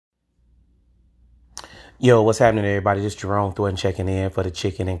Yo, what's happening, everybody? This is Jerome Thornton checking in for the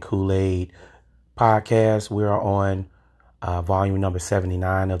Chicken and Kool-Aid podcast. We are on volume number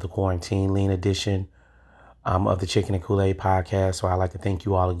 79 of the Quarantine Lean edition of the Chicken and Kool-Aid podcast. So I'd like to thank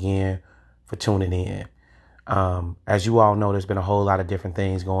you all again for tuning in. As you all know, there's been a whole lot of different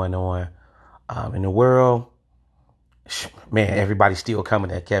things going on in the world. Man, everybody's still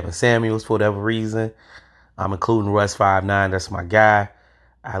coming at Kevin Samuels for whatever reason. I'm including Russ 59. That's my guy.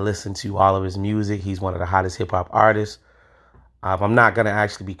 I listen to all of his music. He's one of the hottest hip hop artists. I'm not going to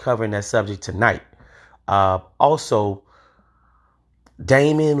actually be covering that subject tonight. Also,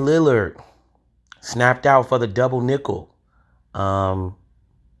 Damian Lillard snapped out for the double nickel, but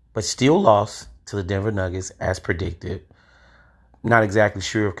still lost to the Denver Nuggets as predicted. Not exactly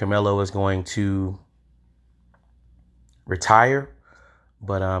sure if Carmelo is going to retire,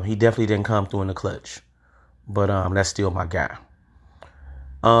 but he definitely didn't come through in the clutch. But that's still my guy.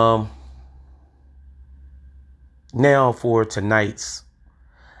 Now for tonight's,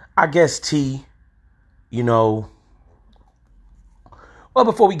 I guess, tea, well,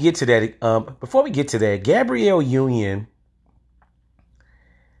 before we get to that, Gabrielle Union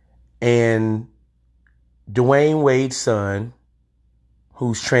and Dwayne Wade's son,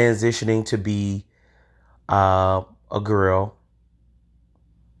 who's transitioning to be a girl,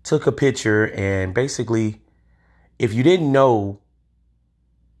 took a picture, and basically, if you didn't know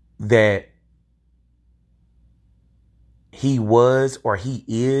that he was or he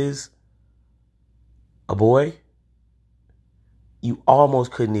is a boy, you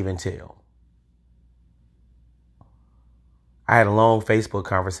almost couldn't even tell. I had a long Facebook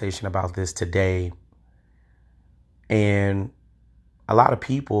conversation about this today, and a lot of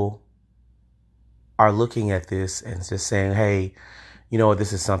people are looking at this and just saying, hey,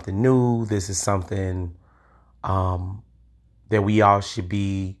 this is something new. This is something that we all should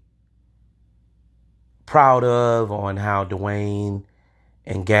be proud of, on how Dwayne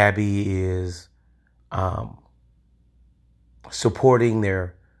and Gabby is supporting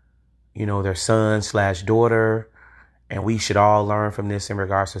their son/daughter. And we should all learn from this in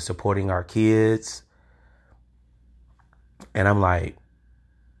regards to supporting our kids. And I'm like,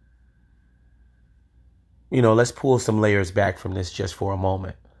 let's pull some layers back from this just for a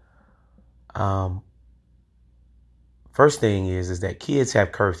moment. First thing is that kids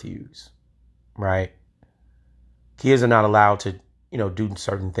have curfews, right? Kids are not allowed to, do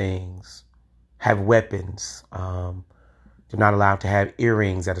certain things, have weapons. They're not allowed to have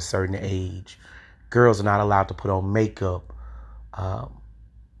earrings at a certain age. Girls are not allowed to put on makeup.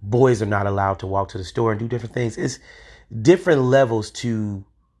 Boys are not allowed to walk to the store and do different things. It's different levels to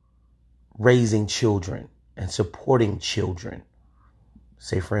raising children and supporting children.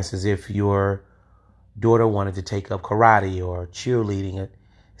 Say, for instance, if your daughter wanted to take up karate or cheerleading,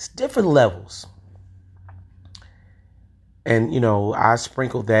 it's different levels. And, I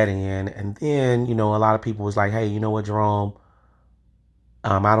sprinkled that in. And then, a lot of people was like, hey, you know what, Jerome?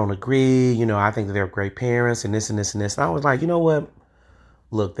 I don't agree. I think that they're great parents and this and this and this. And I was like, you know what?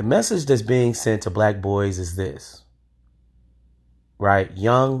 Look, the message that's being sent to black boys is this, right?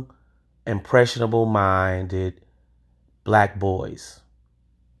 Young, impressionable-minded black boys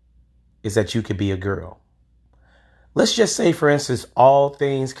is that you could be a girl. Let's just say, for instance, all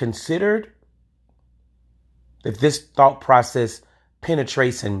things considered, that this thought process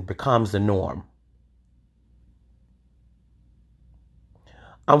penetrates and becomes the norm.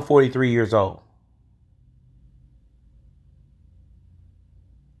 I'm 43 years old.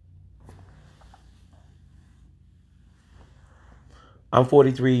 I'm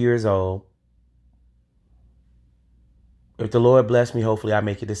 43 years old. If the Lord bless me, hopefully I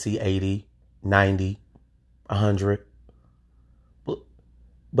make it to see 80, 90, 100.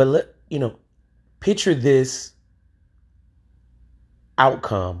 But picture this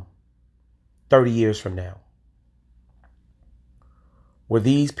outcome 30 years from now, where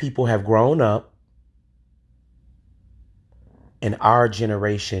these people have grown up and our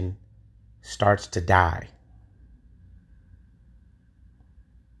generation starts to die.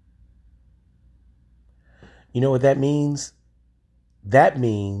 You know what that means? That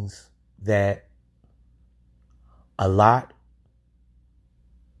means that a lot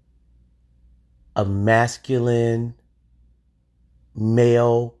of masculine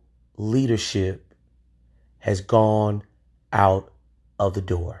male leadership has gone out of the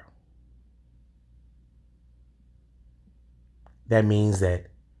door. That means that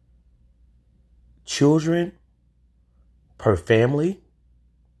children per family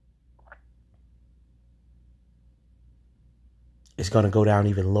is going to go down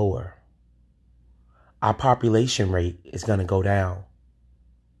even lower. Our population rate is going to go down.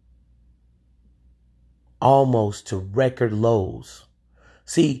 almost to record lows.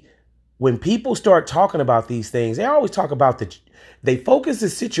 See, when people start talking about these things, they always talk about they focus the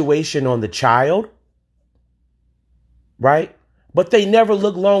situation on the child, right? But they never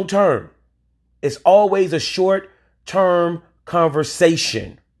look long term. It's always a short term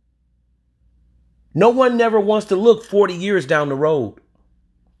conversation. No one never wants to look 40 years down the road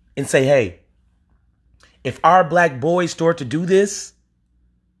and say, hey, if our black boys start to do this,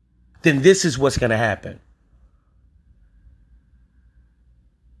 then this is what's going to happen.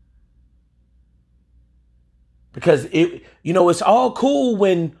 Because it's all cool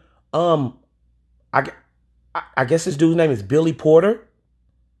when I guess this dude's name is Billy Porter,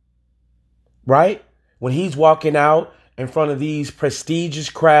 right? When he's walking out in front of these prestigious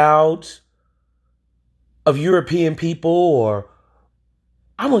crowds of European people, or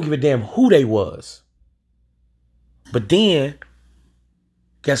I don't give a damn who they was. But then,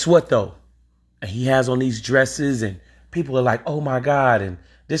 guess what though? And he has on these dresses and people are like, oh my God, and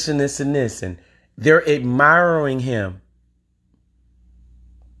this and this and this. And they're admiring him.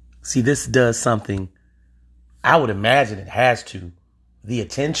 See, this does something. I would imagine it has to. The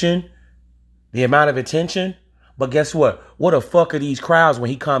attention, the amount of attention. But guess what? What the fuck are these crowds when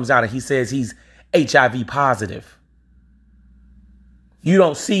he comes out and he says he's HIV positive? You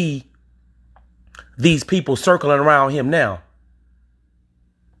don't see these people circling around him now.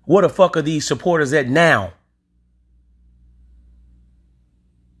 What the fuck are these supporters at now?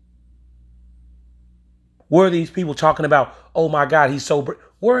 Where are these people talking about, oh my God, he's so...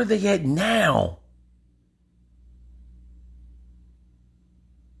 Where are they at now?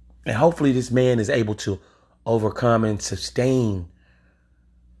 And hopefully this man is able to overcome and sustain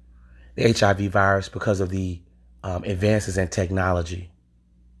the HIV virus because of the advances in technology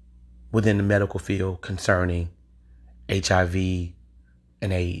within the medical field concerning HIV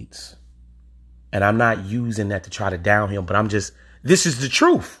and AIDS. And I'm not using that to try to down him, but this is the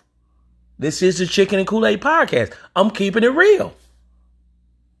truth. This is the Chicken and Kool-Aid podcast. I'm keeping it real.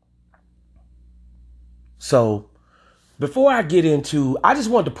 So before I get into, I just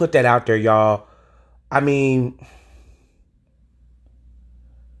wanted to put that out there, y'all. I mean,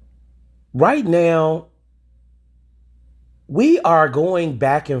 right now, we are going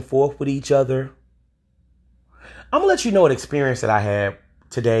back and forth with each other. I'm going to let you know an experience that I had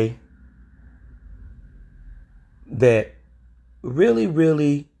today that really,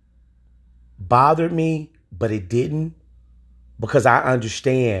 really bothered me, but it didn't, because I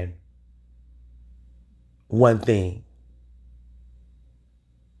understand one thing.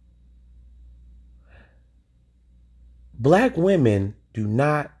 Black women do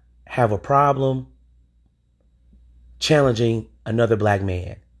not have a problem challenging another black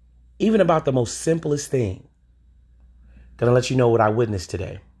man, even about the most simplest thing. Gonna let you know what I witnessed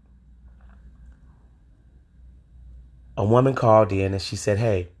today. A woman called in and she said,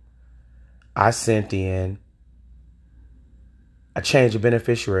 hey, I sent in a change of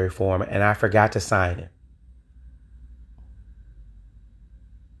beneficiary form and I forgot to sign it.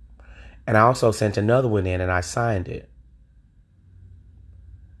 And I also sent another one in and I signed it.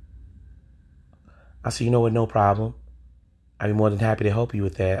 I said, you know what, no problem. I'd be more than happy to help you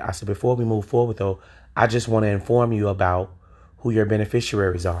with that. I said, before we move forward, though, I just want to inform you about who your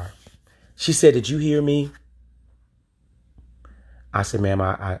beneficiaries are. She said, did you hear me? I said, ma'am,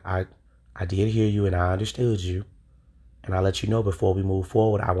 I did hear you and I understood you. And I let you know before we move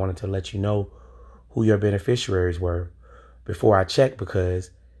forward, I wanted to let you know who your beneficiaries were before I checked,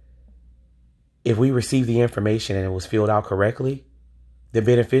 because if we received the information and it was filled out correctly, the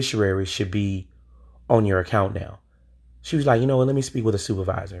beneficiary should be on your account now. She was like, you know what, let me speak with a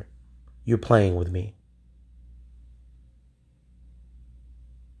supervisor. You're playing with me.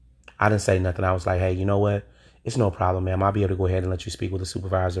 I didn't say nothing. I was like, hey, you know what? It's no problem, ma'am. I'll be able to go ahead and let you speak with a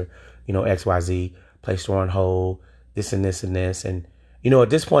supervisor. You know, XYZ, place her on hold, this and this and this. And, at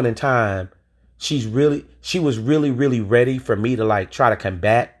this point in time, she was really, really ready for me to try to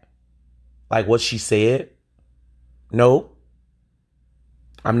combat what she said. Nope.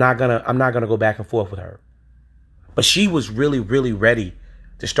 I'm not gonna go back and forth with her. But she was really, really ready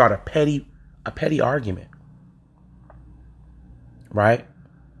to start a petty argument. Right?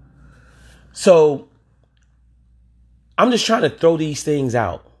 So I'm just trying to throw these things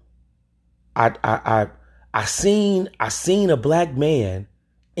out. I seen a black man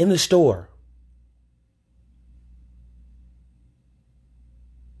in the store.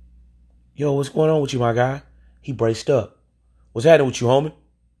 Yo, what's going on with you, my guy? He braced up. What's happening with you, homie?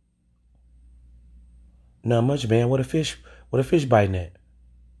 Not much, man. What a fish biting at?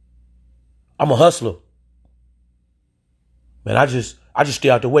 I'm a hustler. Man, I just stay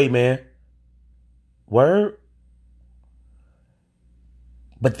out the way, man. Word?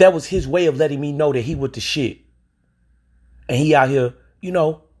 But that was his way of letting me know that he was the shit. And he out here,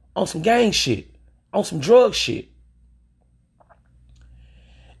 on some gang shit, on some drug shit.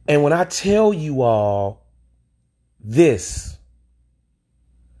 And when I tell you all this,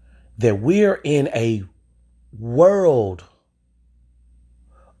 that we're in a world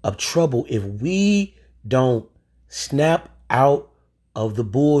of trouble if we don't snap out of the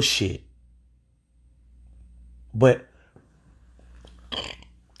bullshit. But,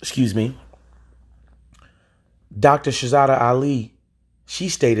 excuse me, Dr. Shahzada Ali, she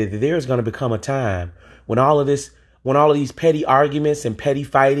stated that there is going to become a time when all of these petty arguments and petty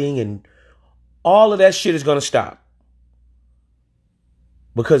fighting and all of that shit is going to stop.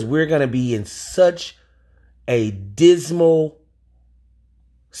 Because we're going to be in such a dismal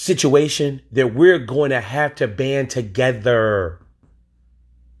situation that we're going to have to band together.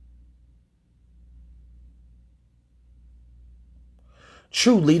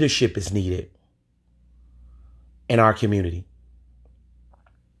 True leadership is needed in our community.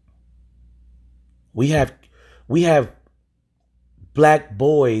 We have black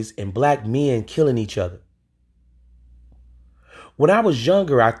boys and black men killing each other. When I was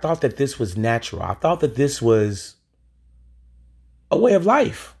younger, I thought that this was natural. I thought that this was a way of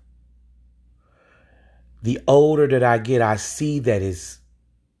life. The older that I get, I see that it's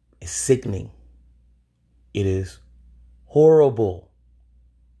sickening. It is horrible.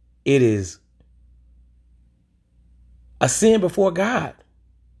 It is a sin before God.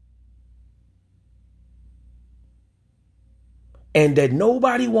 And that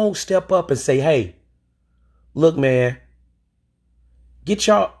nobody won't step up and say, hey, look, man, get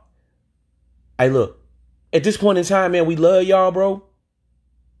y'all. Hey, look, at this point in time, man, we love y'all, bro.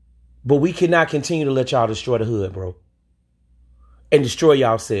 But we cannot continue to let y'all destroy the hood, bro. And destroy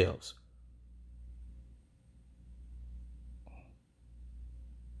yourselves.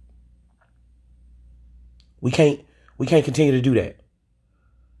 We can't continue to do that.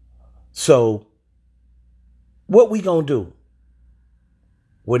 So what we gonna do?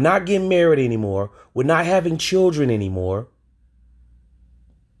 We're not getting married anymore. We're not having children anymore.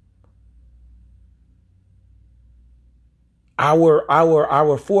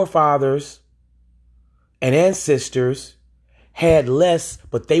 Our forefathers and ancestors had less,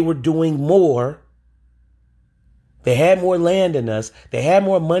 but they were doing more. They had more land than us. They had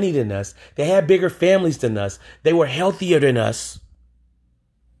more money than us. They had bigger families than us. They were healthier than us.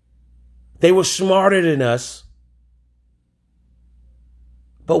 They were smarter than us.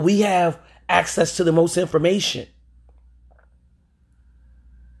 But we have access to the most information.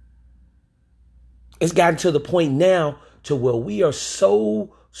 It's gotten to the point now to where we are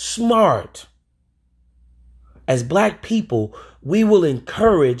so smart. As black people, we will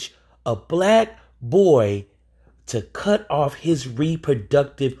encourage a black boy to cut off his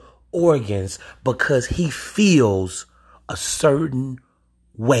reproductive organs because he feels a certain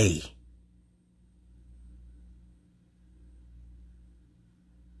way.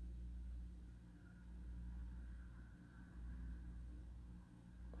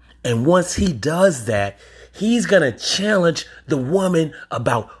 And once he does that, he's going to challenge the woman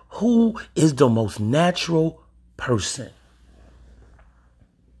about who is the most natural person.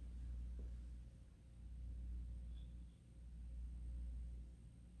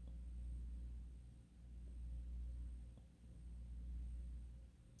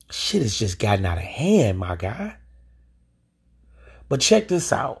 Shit has just gotten out of hand, my guy. But check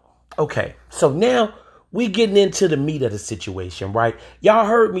this out. Okay, so now we getting into the meat of the situation, right? Y'all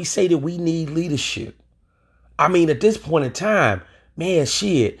heard me say that we need leadership. I mean, at this point in time, man,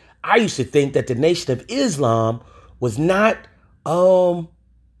 shit, I used to think that the Nation of Islam was not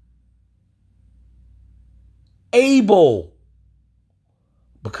able,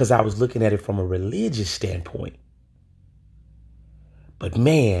 because I was looking at it from a religious standpoint. But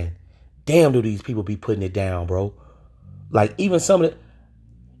man, damn, do these people be putting it down, bro. Like even some of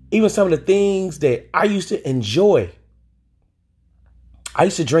the things that I used to enjoy. I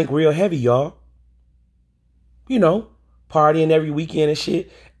used to drink real heavy, y'all. You know, partying every weekend and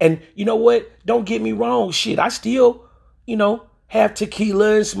shit. And you know what? Don't get me wrong, shit. I still, have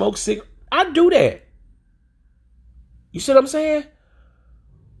tequila and smoke cigarettes. I do that. You see what I'm saying?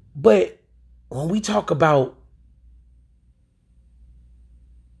 But when we talk about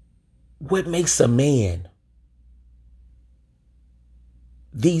what makes a man,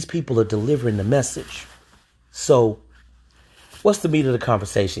 these people are delivering the message. So what's the meat of the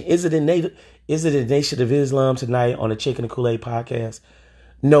conversation? Is it a Nation of Islam tonight on the Chicken and Kool-Aid podcast?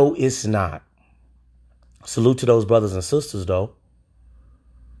 No, it's not. Salute to those brothers and sisters, though.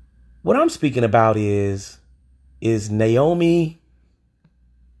 What I'm speaking about is Naomi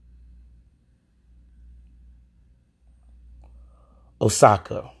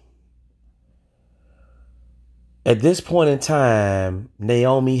Osaka. At this point in time,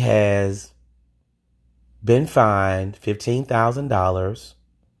 Naomi has been fined $15,000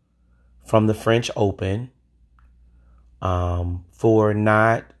 from the French Open for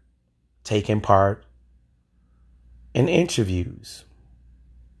not taking part in interviews.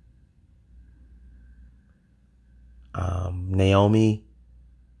 Naomi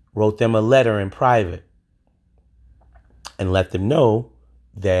wrote them a letter in private and let them know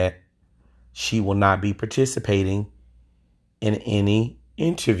that she will not be participating in any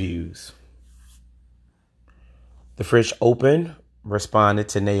interviews. The French Open responded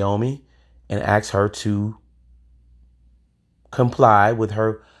to Naomi and asked her to comply with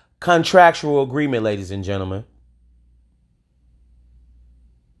her contractual agreement, ladies and gentlemen.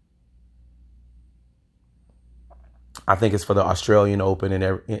 I think it's for the Australian Open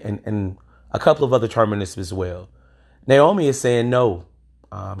and a couple of other tournaments as well. Naomi is saying no.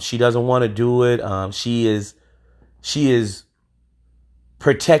 She doesn't want to do it. She is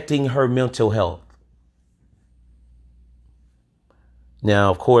protecting her mental health.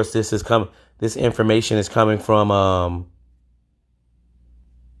 Now, of course, this information is coming from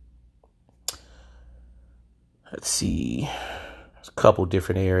let's see, there's a couple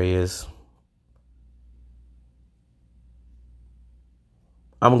different areas.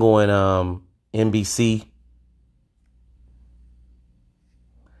 I'm going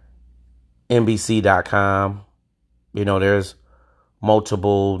NBC.com. You know, there's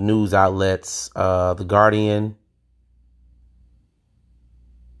multiple news outlets, The Guardian,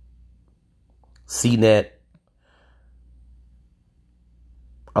 CNET,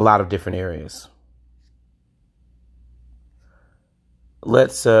 a lot of different areas.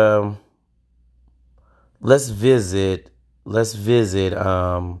 Let's visit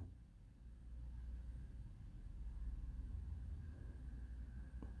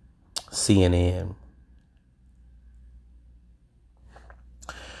CNN.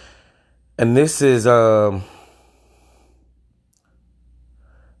 And this is it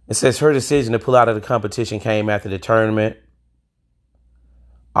says her decision to pull out of the competition came after the tournament,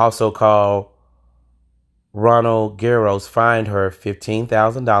 also called Ronald Garros, fined her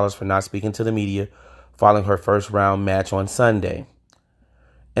 $15,000 for not speaking to the media following her first round match on Sunday.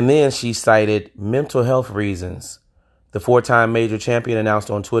 And then she cited mental health reasons. The four-time major champion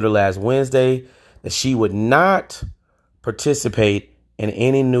announced on Twitter last Wednesday that she would not participate in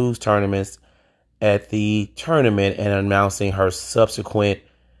any news tournaments at the tournament, and announcing her subsequent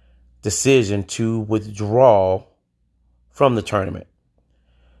decision to withdraw from the tournament.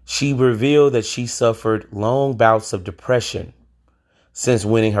 She revealed that she suffered long bouts of depression since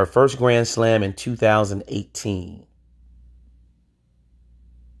winning her first Grand Slam in 2018.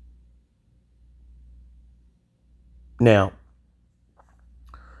 Now,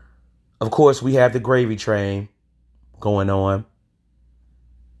 of course, we have the gravy train going on.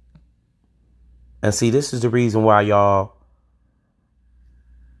 And see, this is the reason why, y'all,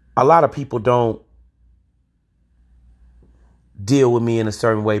 a lot of people don't deal with me in a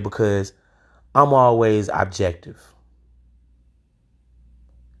certain way, because I'm always objective.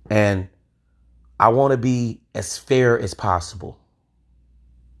 And I want to be as fair as possible.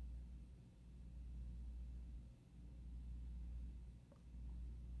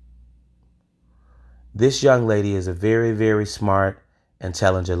 This young lady is a very, very smart,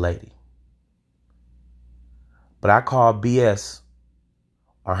 intelligent lady. But I call BS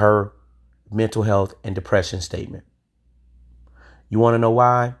on her mental health and depression statement. You want to know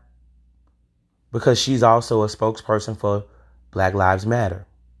why? Because she's also a spokesperson for Black Lives Matter.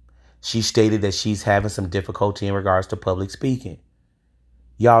 She stated that she's having some difficulty in regards to public speaking.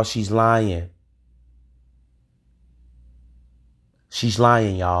 Y'all, she's lying. She's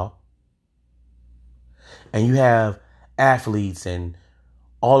lying, y'all. And you have athletes and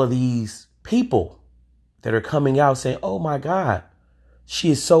all of these people that are coming out saying, oh my God,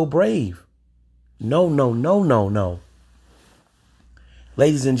 she is so brave. No.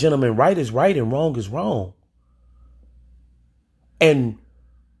 Ladies and gentlemen, right is right and wrong is wrong. And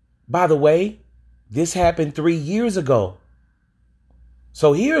by the way, this happened 3 years ago.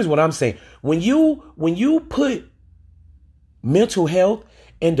 So here's what I'm saying. When you put mental health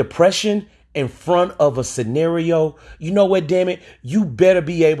and depression in front of a scenario, you know what, damn it, you better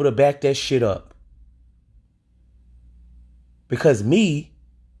be able to back that shit up. Because I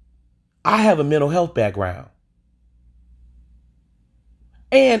have a mental health background.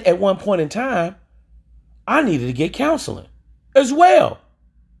 And at one point in time, I needed to get counseling as well.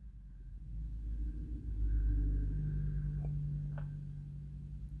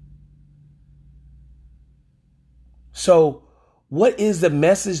 So what is the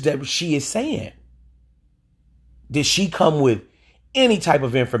message that she is saying? Did she come with any type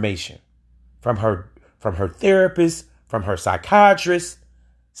of information from her therapist, from her psychiatrist,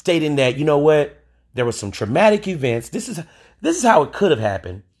 stating that, you know what, there were some traumatic events. This is how it could have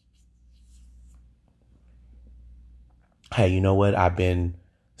happened. Hey, you know what? I've been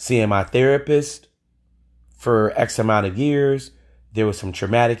seeing my therapist for X amount of years. There were some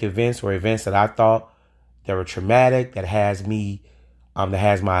traumatic events or events that I thought that were traumatic that has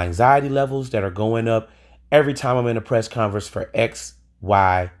my anxiety levels that are going up every time I'm in a press conference for X,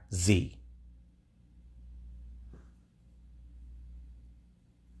 Y, Z.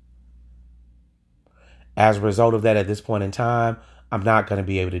 As a result of that, at this point in time, I'm not going to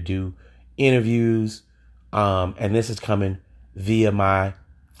be able to do interviews. And this is coming via my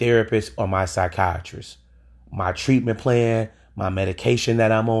therapist or my psychiatrist. My treatment plan, my medication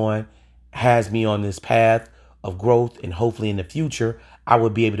that I'm on has me on this path of growth. And hopefully in the future, I will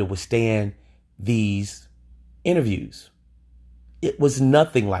be able to withstand these interviews. It was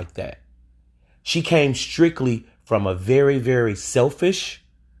nothing like that. She came strictly from a very, very selfish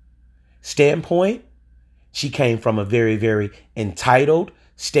standpoint. She came from a very, very entitled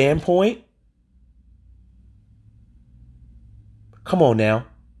standpoint. Come on now.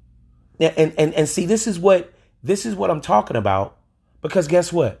 And see, this is what I'm talking about. Because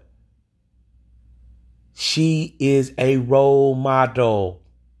guess what? She is a role model.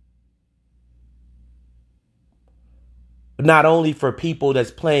 Not only for people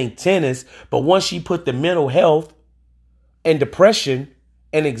that's playing tennis, but once she put the mental health and depression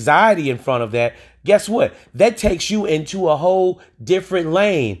and anxiety in front of that, guess what? That takes you into a whole different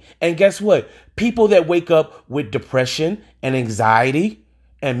lane. And guess what? People that wake up with depression and anxiety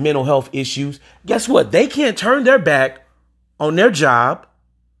and mental health issues, guess what? They can't turn their back on their job.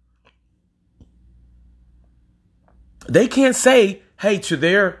 They can't say, hey, to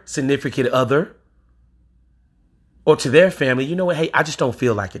their significant other or to their family, you know what? Hey, I just don't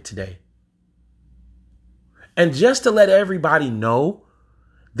feel like it today. And just to let everybody know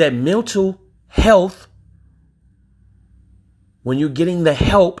that mental health, when you're getting the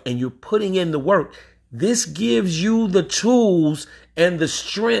help and you're putting in the work, this gives you the tools and the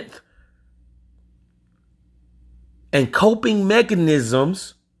strength and coping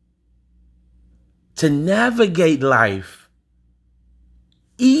mechanisms to navigate life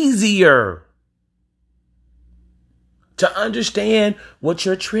easier, to understand what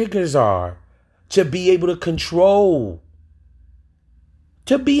your triggers are, to be able to control,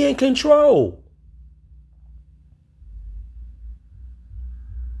 to be in control.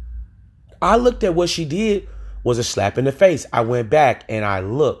 I looked at what she did was a slap in the face. I went back and I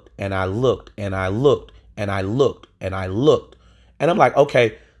looked and I looked and I looked and I looked and I looked. And I'm like,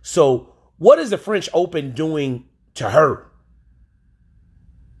 okay, so what is the French Open doing to her?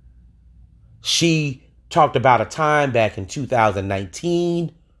 She talked about a time back in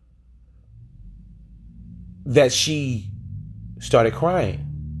 2019 that she started crying.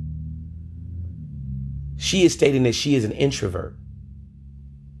 She is stating that she is an introvert.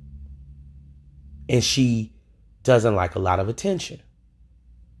 And she doesn't like a lot of attention.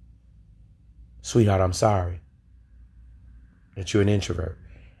 Sweetheart, I'm sorry that you're an introvert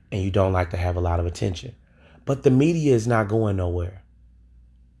and you don't like to have a lot of attention. But the media is not going nowhere.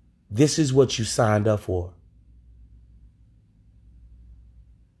 This is what you signed up for.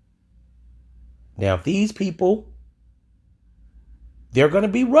 Now, if these people, they're going to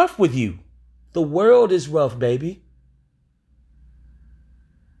be rough with you. The world is rough, baby.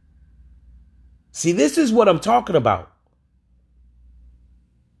 See, this is what I'm talking about.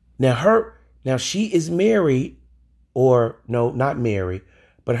 Now she is married, or no, not married,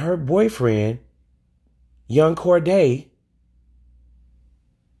 but her boyfriend, young Corday,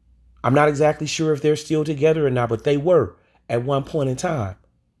 I'm not exactly sure if they're still together or not, but they were at one point in time.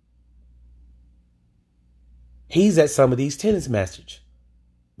 He's at some of these tennis matches.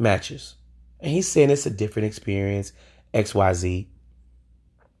 And he's saying it's a different experience, XYZ.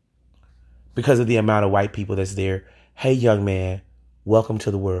 Because of the amount of white people that's there. Hey, young man, welcome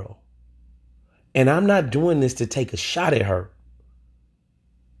to the world. And I'm not doing this to take a shot at her.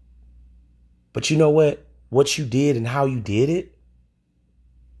 But you know what? What you did and how you did it,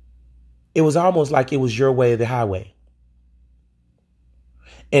 it was almost like it was your way or the highway.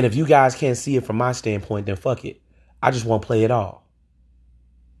 And if you guys can't see it from my standpoint, then fuck it. I just won't play it all.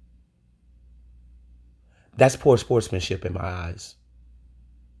 That's poor sportsmanship in my eyes.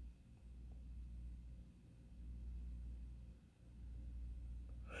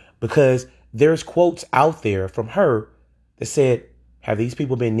 Because there's quotes out there from her that said, have these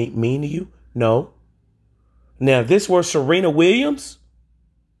people been mean to you? No. Now, if this were Serena Williams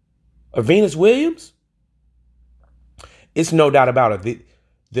or Venus Williams, it's no doubt about it.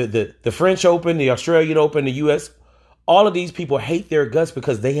 The French Open, the Australian Open, the US, all of these people hate their guts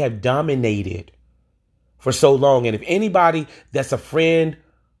because they have dominated for so long. And if anybody that's a friend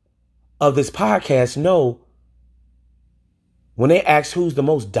of this podcast know, when they ask who's the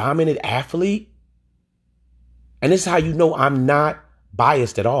most dominant athlete, and this is how you know I'm not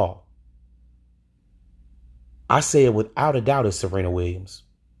biased at all, I say it without a doubt it's Serena Williams.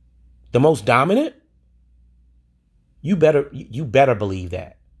 The most dominant? You better believe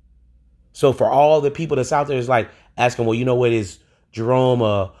that. So for all the people that's out there is like asking, well, you know what, is Jerome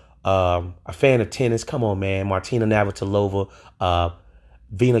a fan of tennis? Come on, man. Martina Navratilova,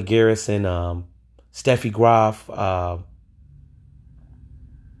 Vina Garrison, Steffi Graf,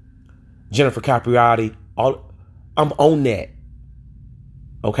 Jennifer Capriati. I'm on that.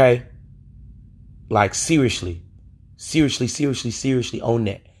 Okay? Like seriously on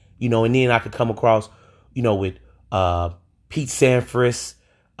that. You know, and then I could come across, you know, with Pete Sampras,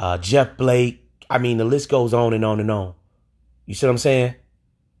 Jeff Blake. I mean, the list goes on and on and on. You see what I'm saying?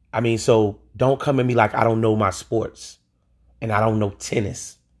 I mean, so don't come at me like I don't know my sports and I don't know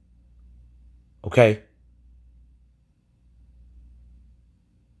tennis. Okay?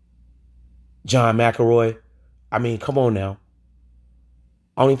 John McEnroy. I mean, come on now.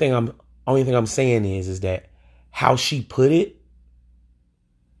 Only thing I'm saying is that how she put it,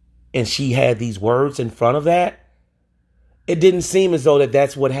 and she had these words in front of that, it didn't seem as though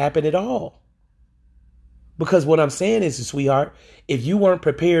that's what happened at all. Because what I'm saying is, sweetheart, if you weren't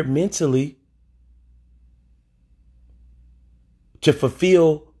prepared mentally to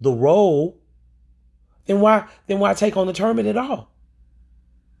fulfill the role, then why take on the tournament at all?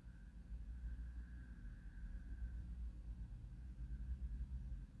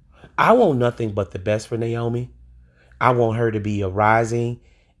 I want nothing but the best for Naomi. I want her to be a rising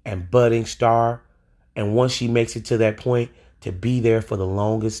and budding star. And once she makes it to that point, to be there for the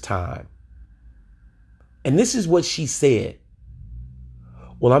longest time. And this is what she said.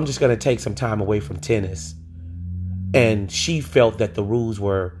 Well, I'm just going to take some time away from tennis. And she felt that the rules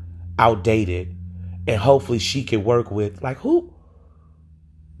were outdated. And hopefully she could work with, like, who?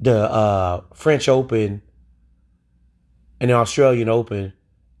 The French Open and the Australian Open.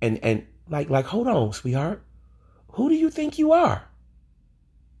 And like, hold on, sweetheart. Who do you think you are?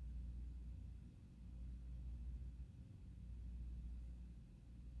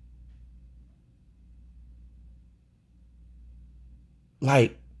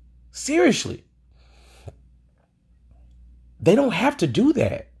 Like, seriously. They don't have to do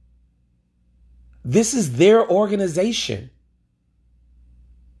that. This is their organization.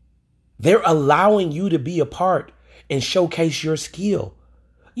 They're allowing you to be a part and showcase your skill.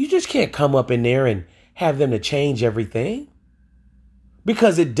 You just can't come up in there and have them to change everything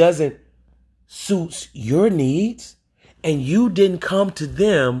because it doesn't suit your needs and you didn't come to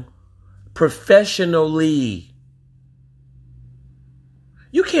them professionally.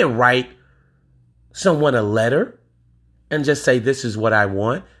 You can't write someone a letter and just say, this is what I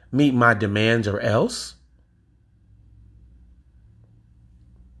want, meet my demands or else.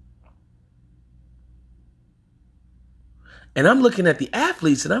 And I'm looking at the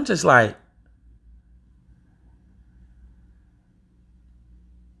athletes and I'm just like,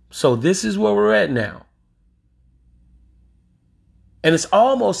 so this is where we're at now. And it's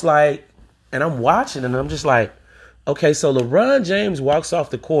almost like, and I'm watching and I'm just like, okay, so LeBron James walks off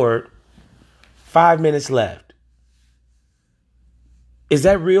the court, 5 minutes left. Is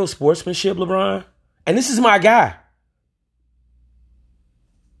that real sportsmanship, LeBron? And this is my guy.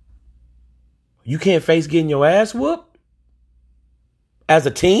 You can't face getting your ass whooped as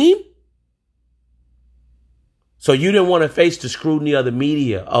a team? So you didn't want to face the scrutiny of the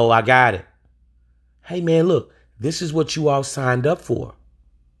media. Oh, I got it. Hey, man, look, this is what you all signed up for.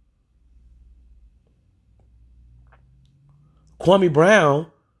 Kwame Brown,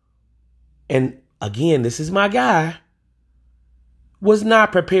 and again, this is my guy, was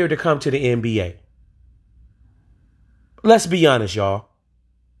not prepared to come to the NBA. Let's be honest, y'all.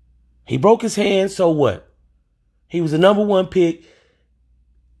 He broke his hand, so what? He was the number one pick.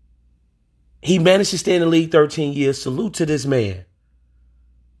 He managed to stay in the league 13 years. Salute to this man.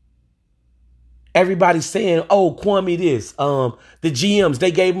 Everybody's saying, oh, Kwame this. The GMs,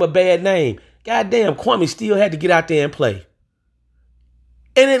 they gave him a bad name. Goddamn, Kwame still had to get out there and play.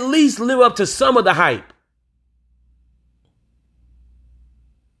 And at least live up to some of the hype.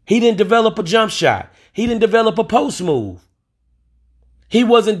 He didn't develop a jump shot. He didn't develop a post move. He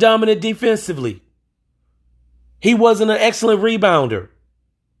wasn't dominant defensively. He wasn't an excellent rebounder.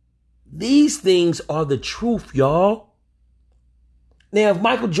 These things are the truth, y'all. Now, if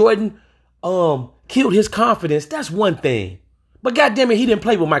Michael Jordan killed his confidence, that's one thing. But goddamn it, he didn't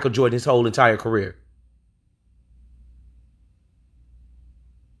play with Michael Jordan his whole entire career.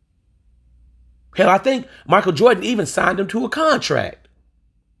 Hell, I think Michael Jordan even signed him to a contract.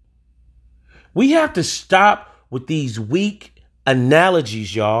 We have to stop with these weak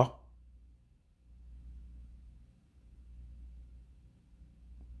analogies, y'all.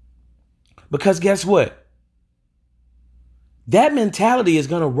 Because guess what? That mentality is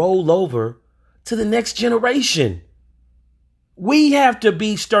going to roll over to the next generation. We have to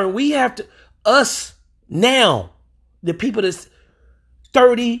be stern. We have to, us now, the people that's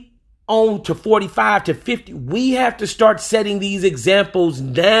 30 on to 45 to 50, we have to start setting these examples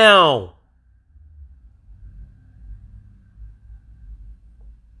now.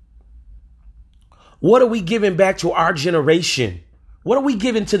 What are we giving back to our generation? What are we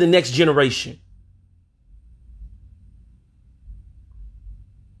giving to the next generation?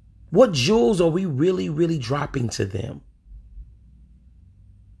 What jewels are we really, really dropping to them?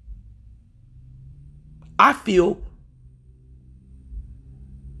 I feel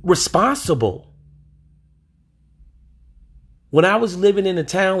responsible. When I was living in the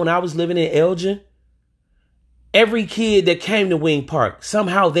town, when I was living in Elgin, every kid that came to Wing Park,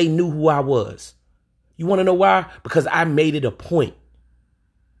 somehow they knew who I was. You want to know why? Because I made it a point.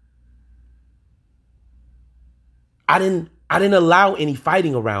 I didn't allow any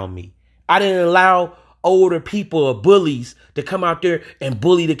fighting around me. I didn't allow older people or bullies to come out there and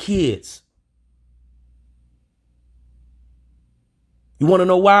bully the kids. You want to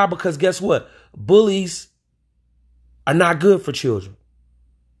know why? Because guess what? Bullies are not good for children.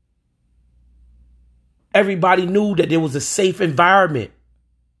 Everybody knew that there was a safe environment.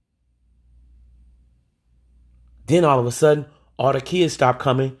 Then all of a sudden, all the kids stopped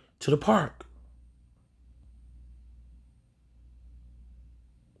coming to the park.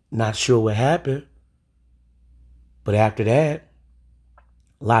 Not sure what happened. But after that,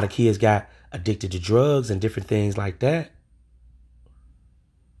 a lot of kids got addicted to drugs and different things like that.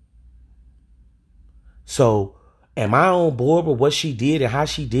 So, am I on board with what she did and how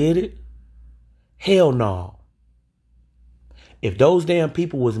she did it? Hell no. If those damn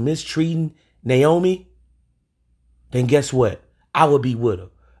people was mistreating Naomi, then guess what? I would be with her.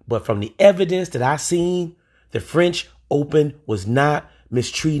 But from the evidence that I seen, the French Open was not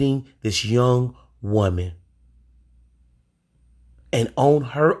mistreating this young woman. And on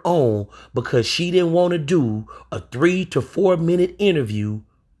her own, because she didn't want to do a 3 to 4 minute interview,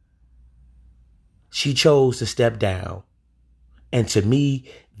 she chose to step down. And to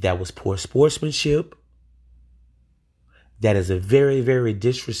me, that was poor sportsmanship. That is a very, very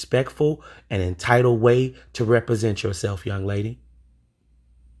disrespectful and entitled way to represent yourself, young lady.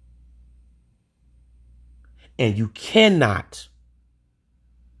 And you cannot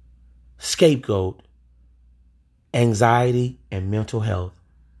scapegoat anxiety and mental health.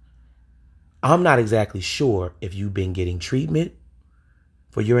 I'm not exactly sure if you've been getting treatment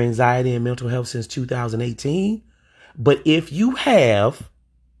for your anxiety and mental health since 2018. But if you have,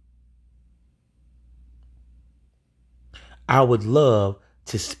 I would love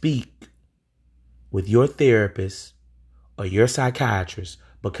to speak with your therapist or your psychiatrist,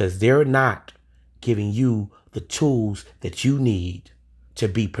 because they're not giving you the tools that you need to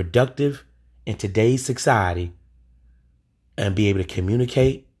be productive in today's society and be able to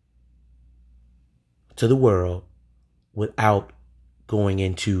communicate to the world without going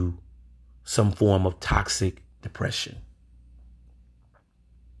into some form of toxic depression.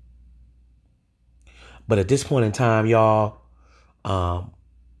 But at this point in time, y'all,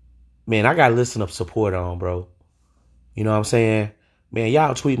 man, I got a listen of support on, bro. You know what I'm saying? Man,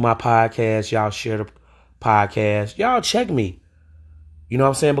 y'all tweet my podcast. Y'all share the podcast. Y'all check me. You know what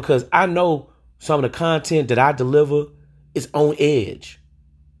I'm saying? Because I know some of the content that I deliver is on edge.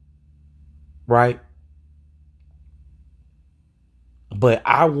 Right? But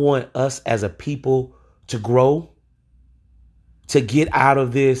I want us as a people to grow, to get out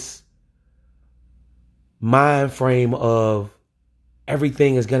of this mind frame of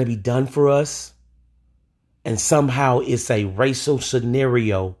everything is going to be done for us. And somehow it's a racial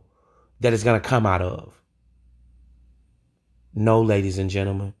scenario that is going to come out of. No, ladies and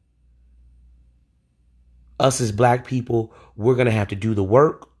gentlemen. Us as black people, we're going to have to do the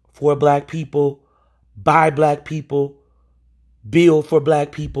work for black people, by black people, build for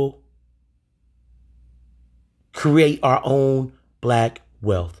black people, create our own black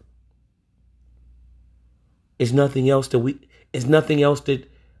wealth. It's nothing else that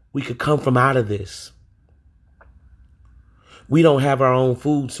we could come from out of this. We don't have our own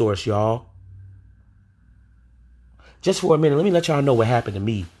food source, y'all. Just for a minute, let me let y'all know what happened to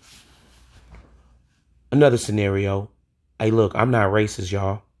me. Another scenario. Hey, look, I'm not racist,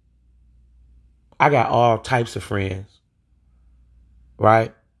 y'all. I got all types of friends,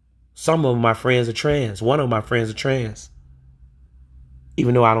 right? Some of my friends are trans. One of my friends are trans.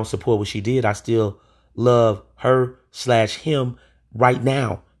 Even though I don't support what she did, I still love her/him right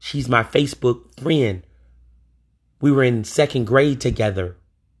now. She's my Facebook friend. We were in second grade together.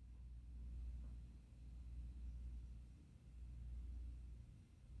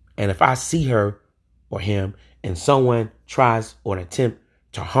 And if I see her or him and someone tries or attempt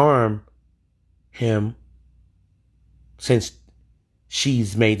to harm him since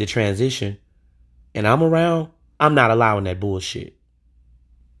she's made the transition and I'm around, I'm not allowing that bullshit.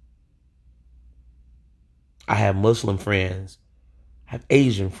 I have Muslim friends. I have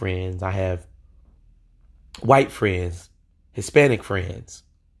Asian friends. I have white friends, Hispanic friends.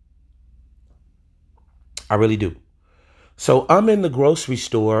 I really do. So I'm in the grocery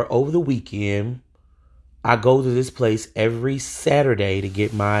store over the weekend. I go to this place every Saturday to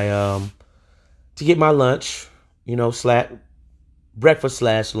get my lunch,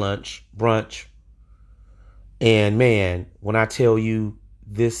 breakfast/lunch, brunch. And man, when I tell you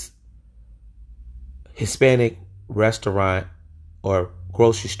this Hispanic restaurant or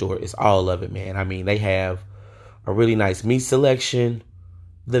grocery store is all of it, man. I mean, they have a really nice meat selection.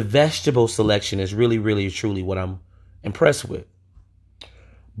 The vegetable selection is really, really, truly what I'm impressed with.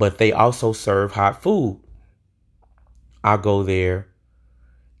 But they also serve hot food. I go there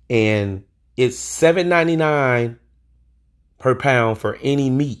and it's $7.99 per pound for any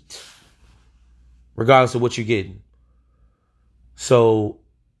meat, regardless of what you're getting. So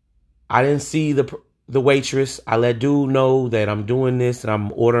I didn't see the waitress. I let dude know that I'm doing this and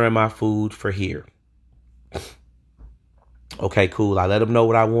I'm ordering my food for here. Okay, cool. I let him know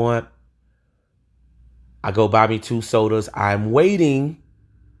what I want. I go buy me 2 sodas. I'm waiting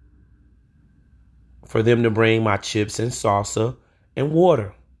for them to bring my chips and salsa and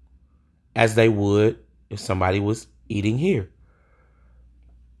water, as they would if somebody was eating here.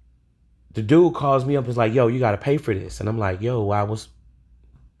 The dude calls me up and is like, yo, you got to pay for this. And I'm like, yo, I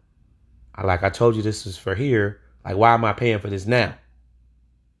told you this is for here. Like, why am I paying for this now?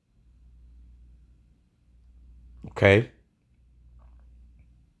 Okay.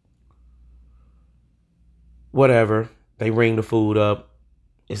 Whatever. They ring the food up.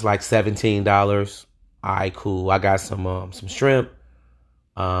 It's like $17. All right, cool. I got some shrimp,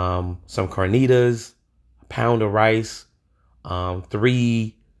 some carnitas, a pound of rice,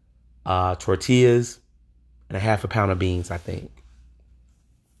 3 tortillas, and a half a pound of beans, I think.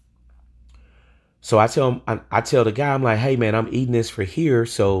 So I tell the guy, I'm like, hey man, I'm eating this for here.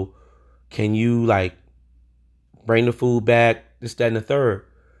 So can you like bring the food back, this, that, and the third?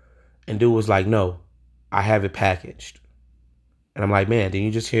 And dude was like, no, I have it packaged. And I'm like, man, didn't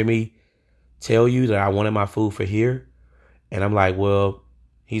you just hear me tell you that I wanted my food for here? And I'm like, well,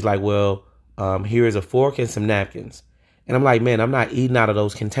 he's like, well, here is a fork and some napkins. And I'm like, man, I'm not eating out of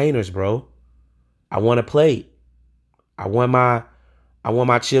those containers, bro. I want a plate. I want my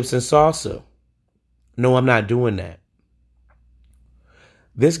chips and salsa. No, I'm not doing that.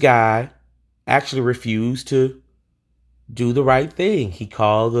 This guy actually refused to do the right thing. He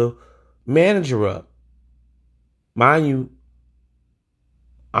called the manager up. Mind you,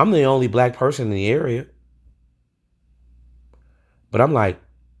 I'm the only black person in the area. But I'm like,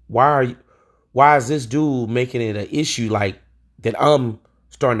 why is this dude making it an issue like that I'm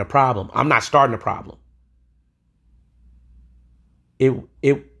starting a problem? I'm not starting a problem.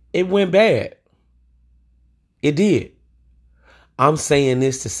 It went bad. It did. I'm saying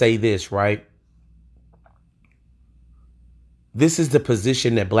this to say this, right? This is the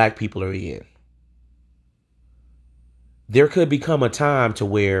position that black people are in. There could become a time to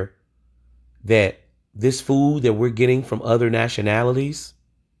where that this food that we're getting from other nationalities,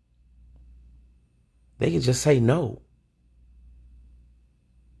 they can just say no.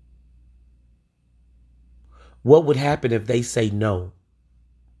 What would happen if they say no?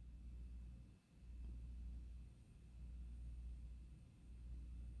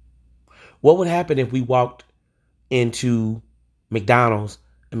 What would happen if we walked into McDonald's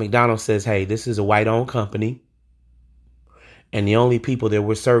and McDonald's says, hey, this is a white-owned company and the only people that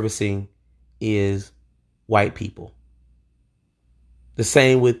we're servicing is white people? The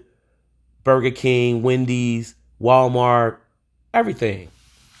same with Burger King, Wendy's, Walmart, everything.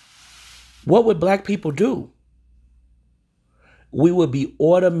 What would black people do? We would be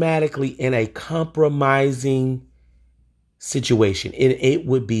automatically in a compromising situation. It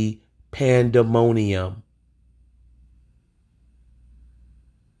would be pandemonium.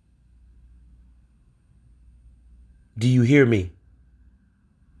 Do you hear me?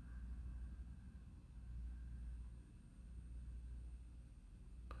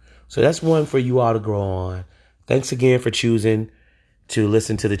 So that's one for you all to grow on. Thanks again for choosing to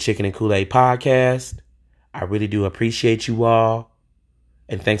listen to the Chicken and Kool-Aid podcast. I really do appreciate you all.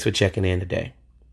 And thanks for checking in today.